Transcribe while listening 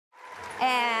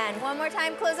on. One more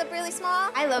time, close up really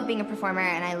small. I love being a performer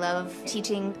and I love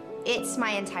teaching. It's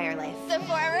my entire life. So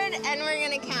forward, and we're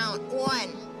gonna count. 1,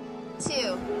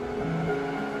 2.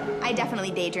 I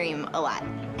definitely daydream a lot.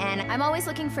 And I'm always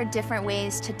looking for different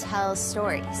ways to tell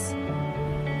stories.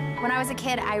 When I was a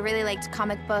kid, I really liked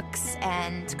comic books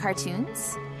and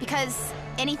cartoons because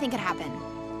anything could happen.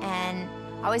 And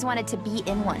I always wanted to be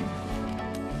in one.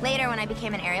 Later, when I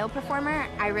became an aerial performer,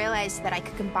 I realized that I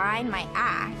could combine my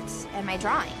act and my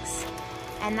drawings.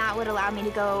 And that would allow me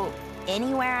to go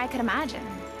anywhere I could imagine.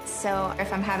 So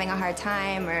if I'm having a hard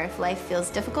time or if life feels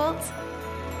difficult,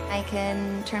 I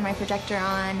can turn my projector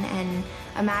on and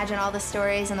imagine all the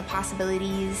stories and the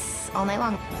possibilities all night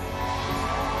long.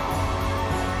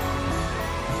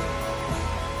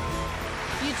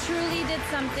 You truly did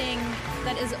something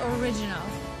that is original,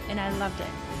 and I loved it.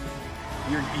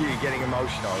 You're getting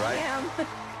emotional, right? I am.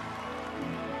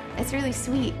 It's really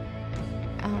sweet.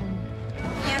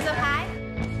 Hands up high.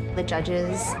 The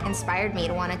judges inspired me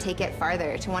to want to take it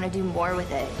farther, to want to do more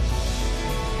with it.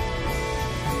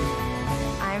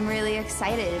 I'm really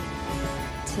excited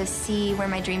to see where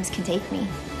my dreams can take me.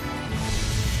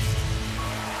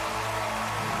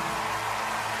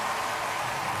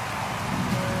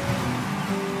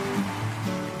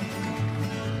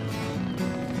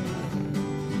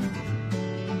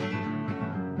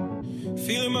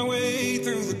 Feeling my way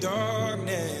through the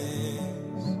darkness,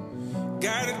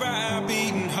 guided by a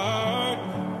beating heart.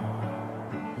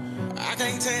 I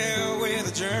can't tell where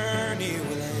the journey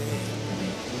will end,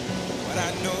 but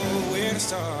I know where to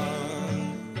start.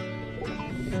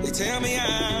 They tell me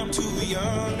I'm too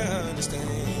young to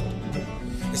understand.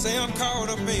 They say I'm caught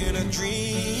up in a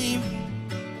dream.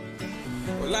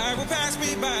 Well, life will pass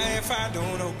me by if I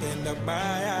don't open up my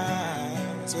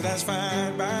eyes. So that's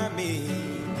fine by me.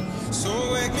 So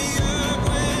wake me up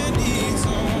when it's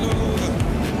all over,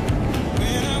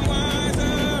 when I'm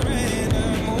wiser and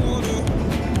I'm older.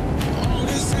 All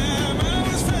this time I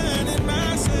was finding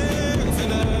myself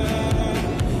and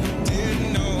I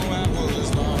didn't know I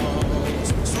was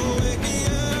lost. So wake me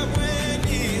up when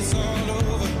it's all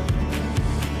over,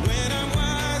 when I'm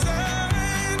wiser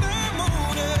and I'm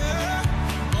older.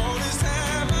 All this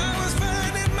time I was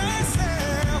finding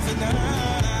myself and I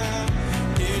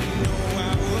didn't know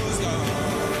I was lost.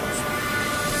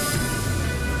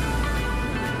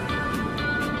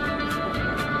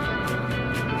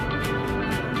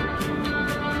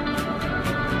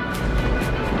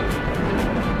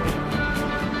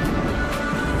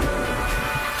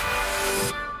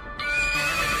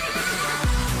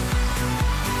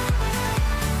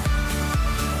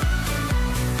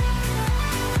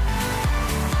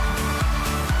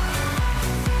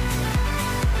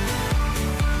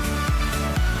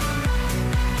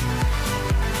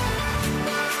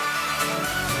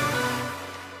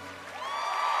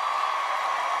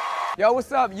 Yo,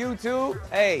 what's up, YouTube?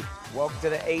 Hey, welcome to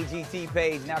the AGT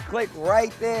page. Now click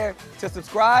right there to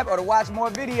subscribe or to watch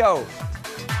more videos.